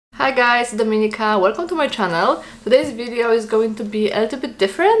Hi guys, Dominika, welcome to my channel. Today's video is going to be a little bit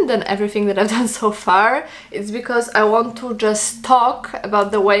different than everything that I've done so far. It's because I want to just talk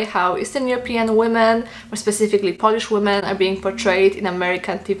about the way how Eastern European women, or specifically Polish women, are being portrayed in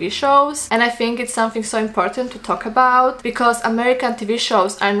American TV shows. And I think it's something so important to talk about because American TV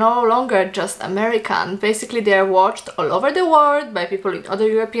shows are no longer just American. Basically, they are watched all over the world by people in other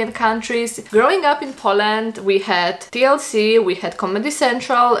European countries. Growing up in Poland, we had TLC, we had Comedy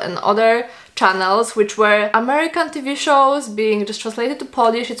Central, and other channels which were American TV shows being just translated to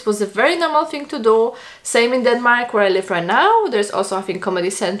Polish. It was a very normal thing to do. Same in Denmark, where I live right now. There's also, I think, Comedy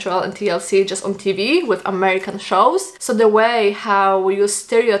Central and TLC just on TV with American shows. So the way how we use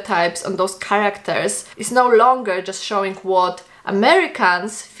stereotypes on those characters is no longer just showing what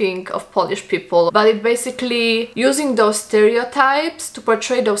Americans think of Polish people, but it basically using those stereotypes to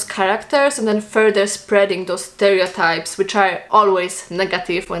portray those characters and then further spreading those stereotypes, which are always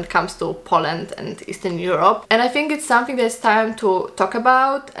negative when it comes to Poland and Eastern Europe. And I think it's something that's time to talk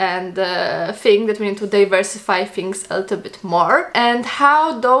about and think that we need to diversify things a little bit more and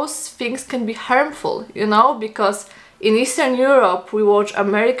how those things can be harmful, you know, because in Eastern Europe, we watch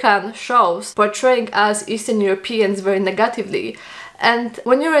American shows portraying us Eastern Europeans very negatively. And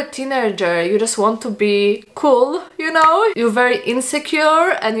when you're a teenager, you just want to be cool, you know? You're very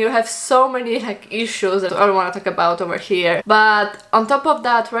insecure and you have so many issues that I don't want to talk about over here. But on top of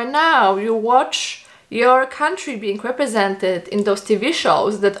that, right now, you watch your country being represented in those TV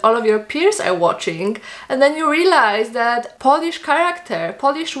shows that all of your peers are watching, and then you realize that Polish character,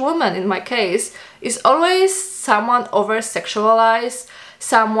 Polish woman in my case, is always someone over-sexualized,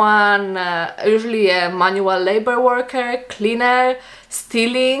 someone usually a manual labor worker, cleaner,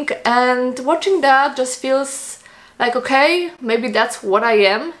 stealing, and watching that just feels like, okay, maybe that's what I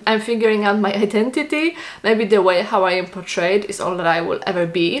am. I'm figuring out my identity. Maybe the way how I am portrayed is all that I will ever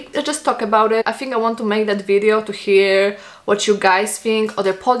be. Let's just talk about it. I think I want to make that video to hear what you guys think,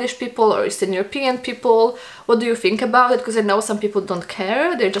 other Polish people or Eastern European people. What do you think about it? Because I know some people don't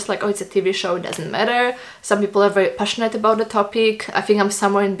care. They're just like, oh, it's a TV show, it doesn't matter. Some people are very passionate about the topic. I think I'm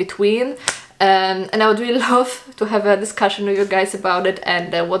somewhere in between. And I would really love to have a discussion with you guys about it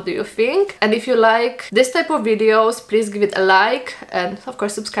and what do you think. And if you like this type of videos, please give it a like and of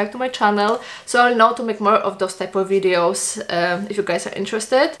course subscribe to my channel so I'll know to make more of those type of videos if you guys are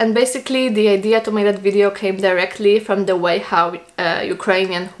interested. And basically the idea to make that video came directly from the way how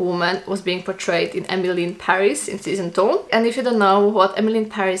Ukrainian woman was being portrayed in Emily in Paris in season 2. And if you don't know what Emily in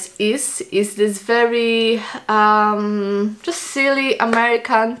Paris is this very just silly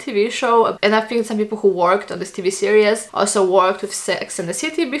American TV show. And I think some people who worked on this TV series also worked with Sex and the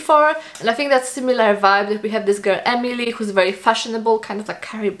City before, and I think that's similar vibe that we have this girl Emily who's very fashionable, kind of like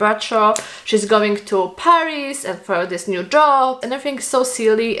Carrie Bradshaw. She's going to Paris and for this new job and everything is so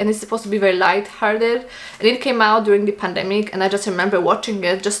silly and it's supposed to be very light-hearted, and it came out during the pandemic and I just remember watching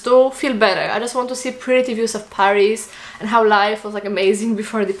it just to feel better. I just want to see pretty views of Paris and how life was like amazing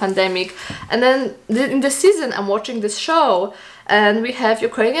before the pandemic. And then in the season I'm watching this show and we have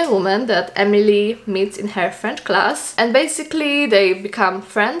Ukrainian woman that Emily meets in her French class, and basically they become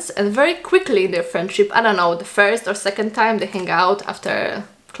friends, and very quickly in their friendship, I don't know, the first or second time they hang out after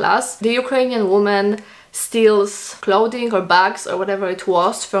class, the Ukrainian woman steals clothing or bags or whatever it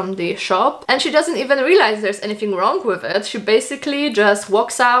was from the shop, and she doesn't even realize there's anything wrong with it. She basically just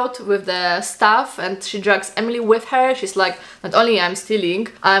walks out with the stuff and she drags Emily with her. She's like, not only I'm stealing,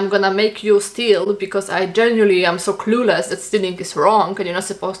 I'm gonna make you steal because I genuinely am so clueless that stealing is wrong and you're not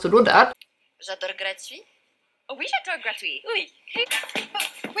supposed to do that. J'adore gratuit. Oh oui, j'adore gratuit. Oui.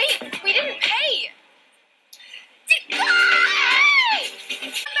 But wait, we didn't pay. We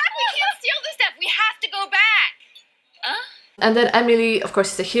can't steal the stuff. We have to go back. Huh? And then Emily, of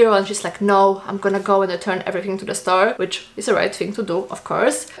course, is a hero and she's like, no, I'm gonna go and return everything to the store, which is the right thing to do, of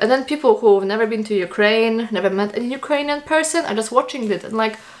course. And then people who've never been to Ukraine, never met any Ukrainian person are just watching it and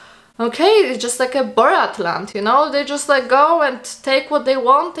like, okay, it's just like a Borat land, you know? They just like go and take what they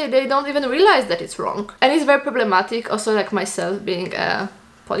want, they don't even realize that it's wrong. And it's very problematic, also like myself being a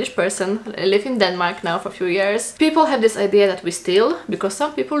Polish person. I live in Denmark now for a few years. People have this idea that we steal, because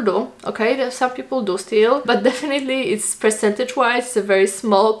some people do, okay, some people do steal, but definitely it's percentage-wise, it's a very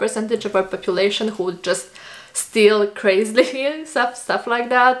small percentage of our population who would just steal crazily, stuff like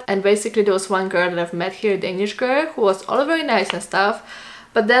that. And basically there was one girl that I've met here, a Danish girl, who was all very nice and stuff,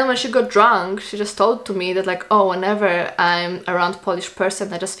 but then when she got drunk, she just told to me that like, oh, whenever I'm around Polish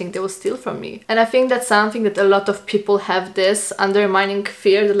person, I just think they will steal from me. And I think that's something that a lot of people have, this undermining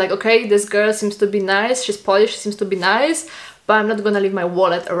fear that like, okay, this girl seems to be nice, she's Polish, she seems to be nice, but I'm not gonna leave my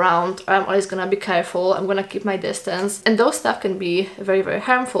wallet around, or I'm always gonna be careful, I'm gonna keep my distance, and those stuff can be very, very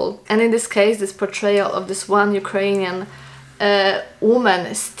harmful. And in this case, this portrayal of this one Ukrainian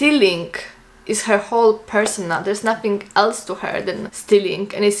woman stealing is her whole persona. There's nothing else to her than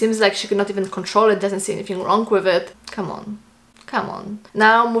stealing, and it seems like she could not even control it, doesn't see anything wrong with it. Come on. Come on.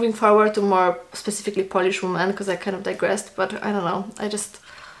 Now moving forward to more specifically Polish women, because I kind of digressed, but I don't know, I just...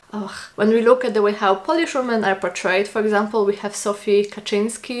 Ugh. When we look at the way how Polish women are portrayed, for example, we have Sophie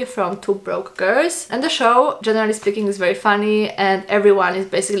Kaczynski from Two Broke Girls, and the show, generally speaking, is very funny, and everyone is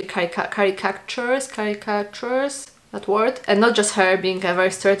basically caricatures, that word, and not just her being a very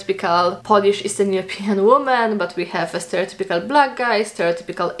stereotypical Polish Eastern European woman, but we have a stereotypical black guy,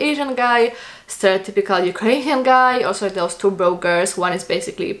 stereotypical Asian guy, stereotypical Ukrainian guy, also those two broke girls. One is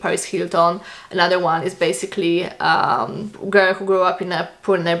basically Paris Hilton, another one is basically girl who grew up in a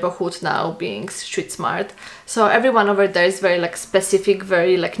poor neighborhood now being street smart. So everyone over there is very like specific,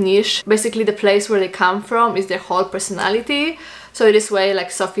 very like niche. Basically the place where they come from is their whole personality. So in this way,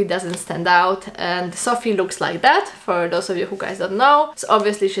 like, Sophie doesn't stand out, and Sophie looks like that, for those of you who guys don't know. So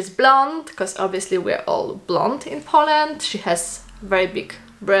obviously she's blonde, because obviously we're all blonde in Poland. She has very big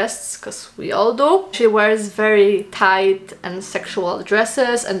breasts, because we all do. She wears very tight and sexual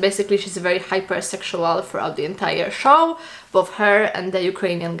dresses, and basically she's very hypersexual throughout the entire show. Both her and the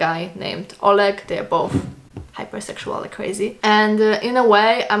Ukrainian guy named Oleg, they're both hypersexual like crazy. And in a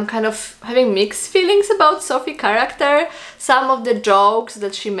way, I'm kind of having mixed feelings about Sophie's character. Some of the jokes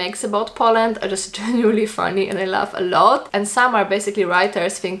that she makes about Poland are just genuinely funny and I laugh a lot. And some are basically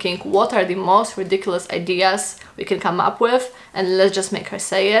writers thinking, what are the most ridiculous ideas we can come up with, and let's just make her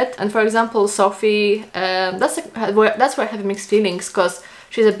say it. And for example, Sophie, that's where I have mixed feelings, because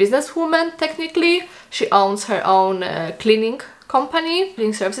she's a businesswoman technically. She owns her own cleaning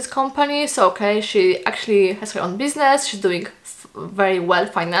services company, so okay, she actually has her own business, she's doing very well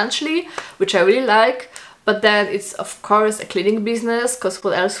financially, which I really like, but then it's of course a cleaning business, because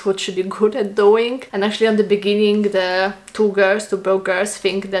what else would she be good at doing? And actually on the beginning, the two broke girls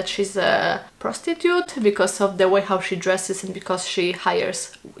think that she's a prostitute because of the way how she dresses and because she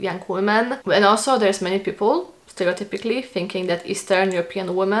hires young women. And also there's many people stereotypically thinking that Eastern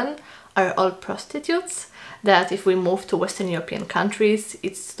European women are all prostitutes, that if we move to Western European countries,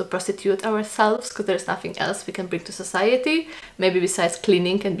 it's to prostitute ourselves because there's nothing else we can bring to society, maybe besides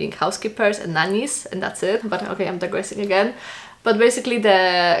cleaning and being housekeepers and nannies, and that's it. But okay, I'm digressing again. But basically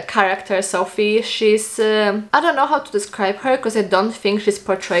the character Sophie, she's... I don't know how to describe her, because I don't think she's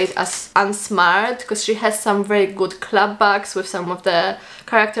portrayed as unsmart, because she has some very good clapbacks with some of the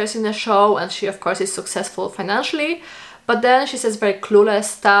characters in the show, and she of course is successful financially. But then she says very clueless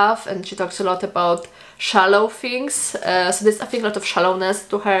stuff, and she talks a lot about shallow things, so there's I think a lot of shallowness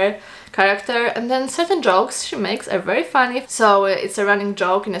to her character. And then certain jokes she makes are very funny. So it's a running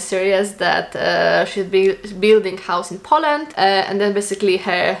joke in a series that she's building a house in Poland, and then basically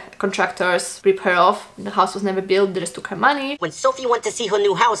her contractors rip her off. The house was never built, they just took her money. When Sophie went to see her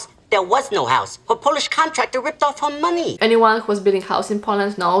new house, there was no house. Her Polish contractor ripped off her money. Anyone who was building a house in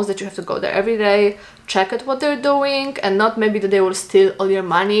Poland knows that you have to go there every day, check at what they're doing, and not maybe that they will steal all your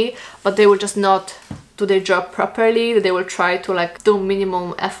money, but they will just not do their job properly, that they will try to like do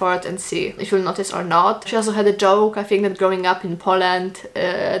minimum effort and see if you'll notice or not. She also had a joke, I think, that growing up in Poland,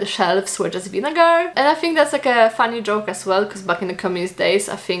 the shelves were just vinegar. And I think that's like a funny joke as well, because back in the communist days,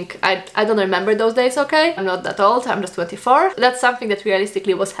 I think, I don't remember those days, okay? I'm not that old, I'm just 24. That's something that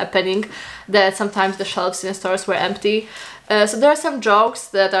realistically was happening, that sometimes the shelves in the stores were empty. So there are some jokes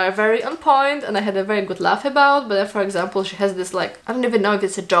that are very on point and I had a very good laugh about, but then, for example, she has this like, I don't even know if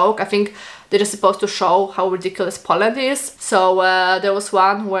it's a joke, I think they're just supposed to show how ridiculous Poland is. So there was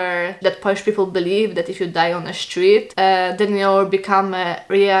one where that Polish people believe that if you die on the street, then you'll become a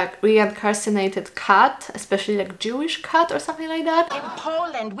reincarnated cat, especially like Jewish cat or something like that. In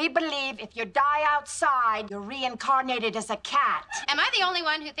Poland, we believe if you die outside, you're reincarnated as a cat. Am I the only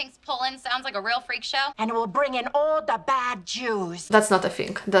one who thinks Poland sounds like a real freak show? And it will bring in all the bad Jews. That's not a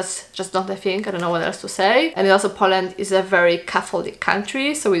thing. That's just not a thing. I don't know what else to say. And also Poland is a very Catholic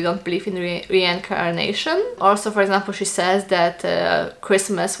country, so we don't believe in reincarnation. Also, for example, she says that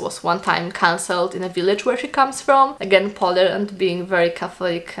Christmas was one time cancelled in a village where she comes from. Again, Poland being very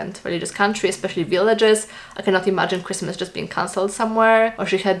Catholic and religious country, especially villages, I cannot imagine Christmas just being cancelled somewhere. Or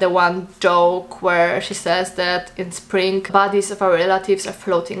she had the one joke where she says that in spring bodies of our relatives are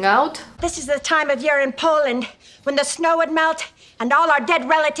floating out. This is the time of year in Poland when the snow would melt and all our dead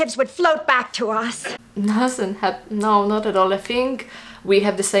relatives would float back to us. Doesn't happen. No, not at all. I think we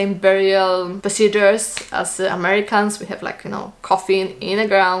have the same burial procedures as Americans. We have, like, you know, coffin in the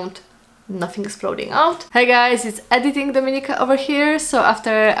ground, nothing exploding out. Hey guys, it's editing Dominika over here. So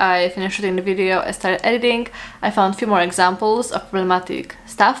after I finished shooting the video, I started editing. I found a few more examples of problematic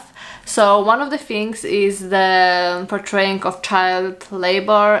stuff. So one of the things is the portraying of child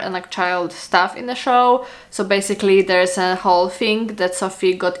labor and like child stuff in the show. So basically there's a whole thing that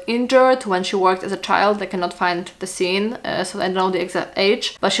Sophie got injured when she worked as a child. I cannot find the scene, so I don't know the exact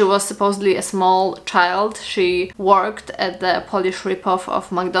age, but she was supposedly a small child. She worked at the Polish ripoff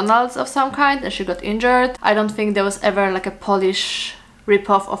of McDonald's of some kind and she got injured. I don't think there was ever like a Polish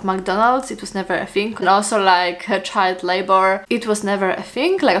ripoff of McDonald's. It was never a thing. And also like child labor, it was never a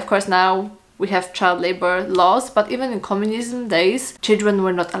thing. Like of course now we have child labor laws, but even in communism days children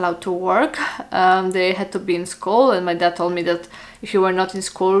were not allowed to work. They had to be in school, and my dad told me that if you were not in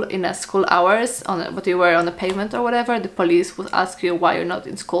school in a school hours, but you were on the pavement or whatever, the police would ask you why you're not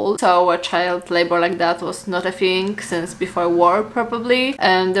in school. So child labor like that was not a thing since before war probably.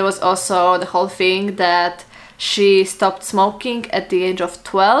 And there was also the whole thing that she stopped smoking at the age of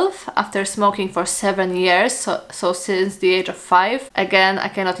 12 after smoking for 7 years, so since the age of 5. Again, I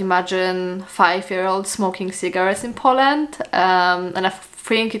cannot imagine 5-year-olds smoking cigarettes in Poland, and I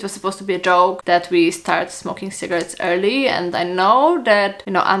think it was supposed to be a joke that we start smoking cigarettes early, and I know that,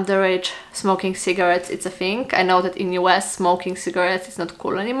 you know, underage smoking cigarettes, it's a thing. I know that in US smoking cigarettes is not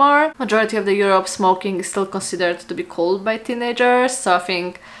cool anymore. Majority of the Europe smoking is still considered to be cool by teenagers, so I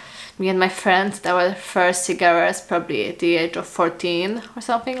think me and my friends, that were first cigarettes probably at the age of 14 or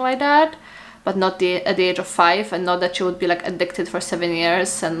something like that, but not at the age of 5, and not that you would be like addicted for 7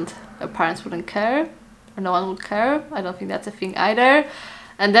 years and your parents wouldn't care, or no one would care. I don't think that's a thing either.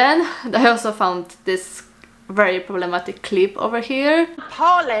 And then I also found this very problematic clip over here. In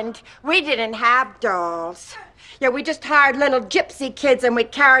Poland, we didn't have dolls. Yeah, we just hired little gypsy kids and we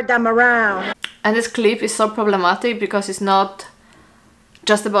carried them around. And this clip is so problematic because it's not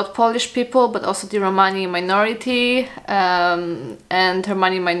just about Polish people, but also the Romani minority, and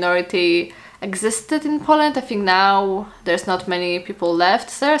Romani minority existed in Poland. I think now there's not many people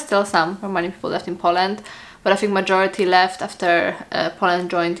left. There are still some Romani people left in Poland, but I think majority left after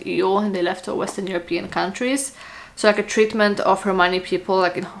Poland joined EU, and they left to Western European countries. So like a treatment of Romani people,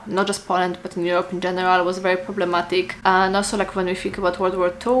 like in not just Poland but in Europe in general, was very problematic. And also like when we think about World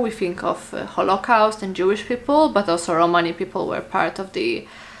War II, we think of Holocaust and Jewish people, but also Romani people were part of the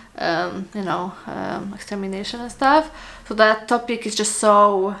extermination and stuff. So that topic is just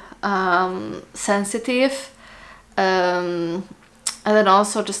so sensitive. And then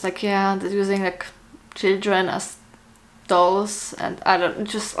also just like, yeah, using like children as dolls, and I don't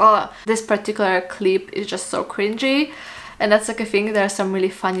just this particular clip is just so cringy, and that's like a thing. There are some really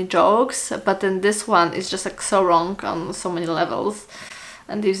funny jokes, but then this one is just like so wrong on so many levels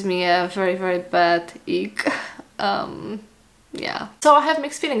and gives me a very, very bad ick. Yeah, so I have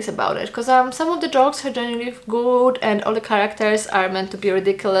mixed feelings about it, because some of the jokes are genuinely good and all the characters are meant to be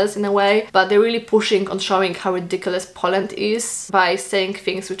ridiculous in a way, but they're really pushing on showing how ridiculous Poland is by saying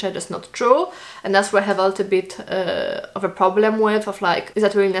things which are just not true, and that's where I have a little bit of a problem with, of like, is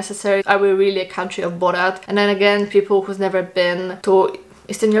that really necessary? Are we really a country of Borat? And then again, people who's never been to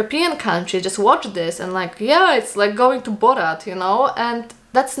Eastern European countries just watch this and like, yeah, it's like going to Borat, you know, and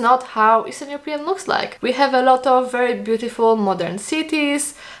that's not how Eastern European looks like. We have a lot of very beautiful modern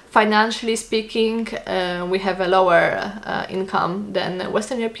cities. Financially speaking, we have a lower income than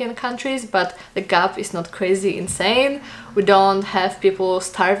Western European countries, but the gap is not crazy insane. We don't have people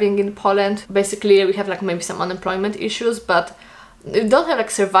starving in Poland. Basically, we have like maybe some unemployment issues, but we don't have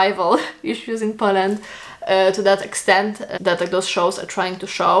like survival issues in Poland. To that extent that like those shows are trying to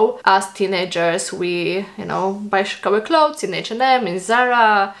show. As teenagers, we, you know, buy our clothes in H&M, in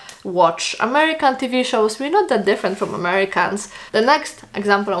Zara, watch American TV shows. We're not that different from Americans. The next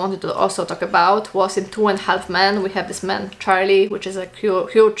example I wanted to also talk about was in 2.5 Men. We have this man, Charlie, which is a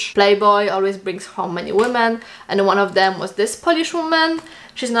huge playboy, always brings home many women, and one of them was this Polish woman.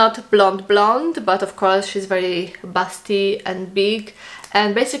 She's not blonde, but of course she's very busty and big.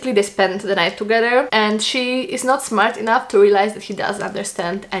 And basically they spend the night together, and she is not smart enough to realize that he doesn't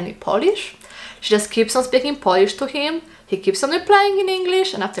understand any Polish. She just keeps on speaking Polish to him. He keeps on replying in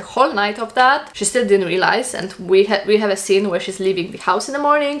English, and after a whole night of that, she still didn't realize. And we have a scene where she's leaving the house in the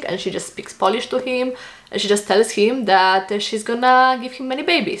morning and she just speaks Polish to him, and she just tells him that she's gonna give him many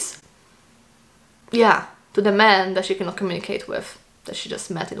babies. Yeah, to the man that she cannot communicate with, that she just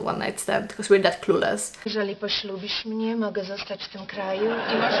met in one night stand, because we're that clueless. Jeżeli poślubisz mnie, mogę zostać w tym kraju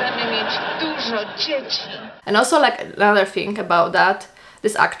i możemy mieć dużo dzieci. And also like another thing about that,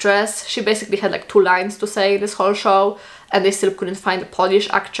 this actress. She basically had like 2 lines to say this whole show, and they still couldn't find a Polish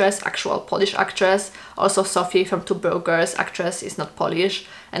actress, actual Polish actress. Also Sophie from Two Broke Girls actress is not Polish,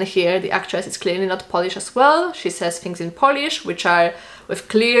 and here the actress is clearly not Polish as well. She says things in Polish which are with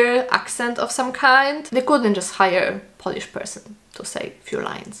clear accent of some kind. They couldn't just hire a Polish person to say a few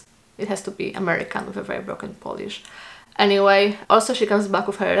lines. It has to be American with a very broken Polish. Anyway, also she comes back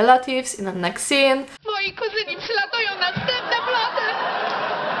with her relatives in the next scene. Moi kuzyni przylatują następne ploty!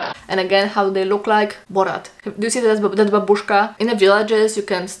 And again, how they look like? Borat. Do you see that babushka? In the villages you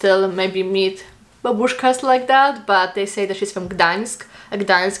can still maybe meet babushkas like that, but they say that she's from Gdańsk.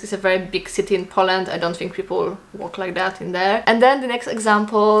 Gdańsk is a very big city in Poland. I don't think people walk like that in there. And then the next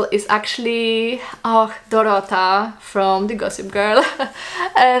example is actually Dorota from the Gossip Girl.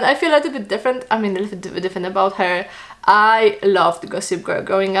 And I feel a little bit different. I mean, a little bit different about her. I loved Gossip Girl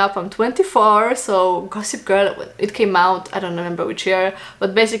growing up. I'm 24, so Gossip Girl, it came out, I don't remember which year,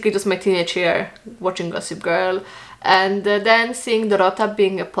 but basically it was my teenage year watching Gossip Girl. And then seeing Dorota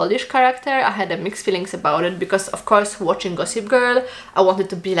being a Polish character, I had mixed feelings about it, because of course watching Gossip Girl, I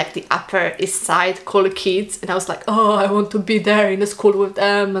wanted to be like the Upper East Side cool kids, and I was like, oh, I want to be there in the school with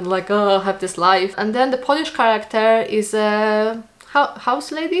them and like, oh, have this life. And then the Polish character is a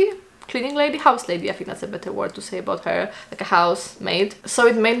house lady? Cleaning lady? House lady, I think that's a better word to say about her, like a housemaid. So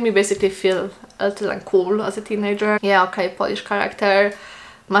it made me basically feel a little uncool as a teenager. Yeah, okay, Polish character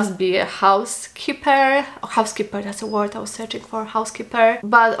must be a housekeeper. Oh, housekeeper, that's a word I was searching for, housekeeper.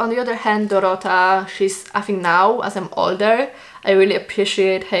 But on the other hand, Dorota, she's, I think now, as I'm older, I really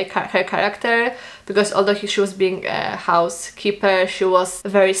appreciate her character, because although she was being a housekeeper, she was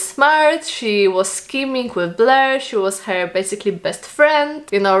very smart, she was scheming with Blair, she was her basically best friend,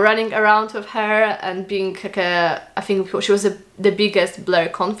 you know, running around with her and being like I think she was the biggest Blair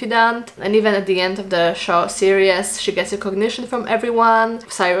confidant. And even at the end of the show series, she gets recognition from everyone.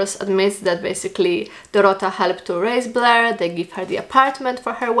 Cyrus admits that basically Dorota helped to raise Blair, they give her the apartment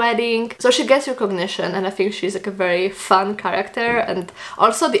for her wedding, so she gets recognition, and I think she's like a very fun character. And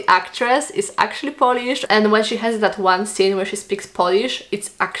also the actress is actually Polish, and when she has that one scene where she speaks Polish,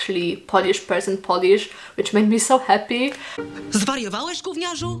 it's actually Polish person Polish, which made me so happy. Zwariowałeś,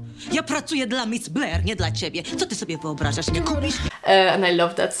 gówniarzu? Ja pracuję dla Miss Blair, nie dla ciebie. Co ty sobie wyobrażasz, nie kupisz? And I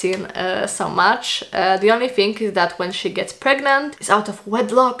love that scene so much. The only thing is that when she gets pregnant, it's out of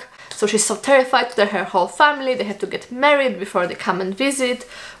wedlock. So she's so terrified that her whole family, they have to get married before they come and visit,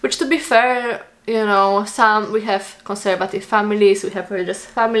 which, to be fair, you know, we have conservative families, we have religious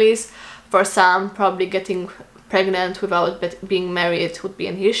families. For some, probably getting pregnant without being married would be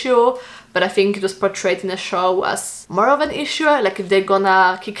an issue, but I think it was portrayed in the show as more of an issue, like if they're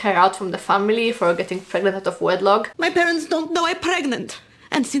gonna kick her out from the family for getting pregnant out of wedlock. My parents don't know I'm pregnant,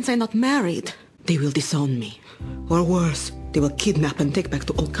 and since I'm not married, they will disown me. Or worse, they will kidnap and take back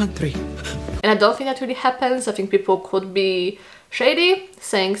to old country. And I don't think that really happens. I think people could be shady,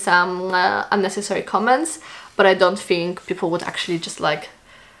 saying some unnecessary comments, but I don't think people would actually just like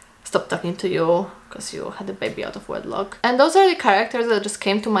stop talking to you because you had a baby out of wedlock. And those are the characters that just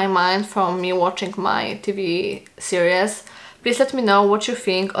came to my mind from me watching my TV series. Please let me know what you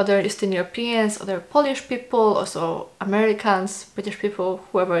think, other Eastern Europeans, other Polish people, also Americans, British people,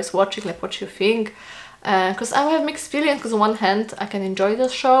 whoever is watching, like what you think. Because I have mixed feelings, because on one hand I can enjoy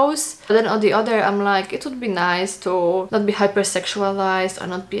those shows, but then on the other I'm like, it would be nice to not be hypersexualized or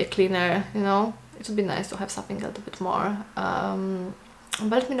not be a cleaner, you know? It would be nice to have something a little bit more. But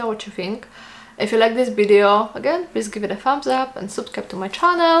let me know what you think. If you like this video, again, please give it a thumbs up and subscribe to my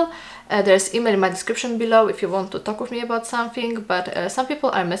channel. There's email in my description below if you want to talk with me about something, but some people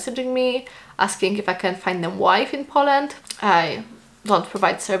are messaging me asking if I can find them wife in Poland. I don't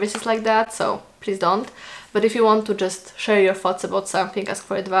provide services like that, so please don't. But if you want to just share your thoughts about something, ask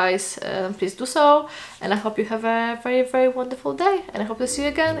for advice, please do so. And I hope you have a very, very wonderful day, and I hope to see you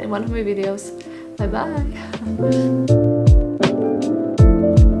again in one of my videos. Bye bye!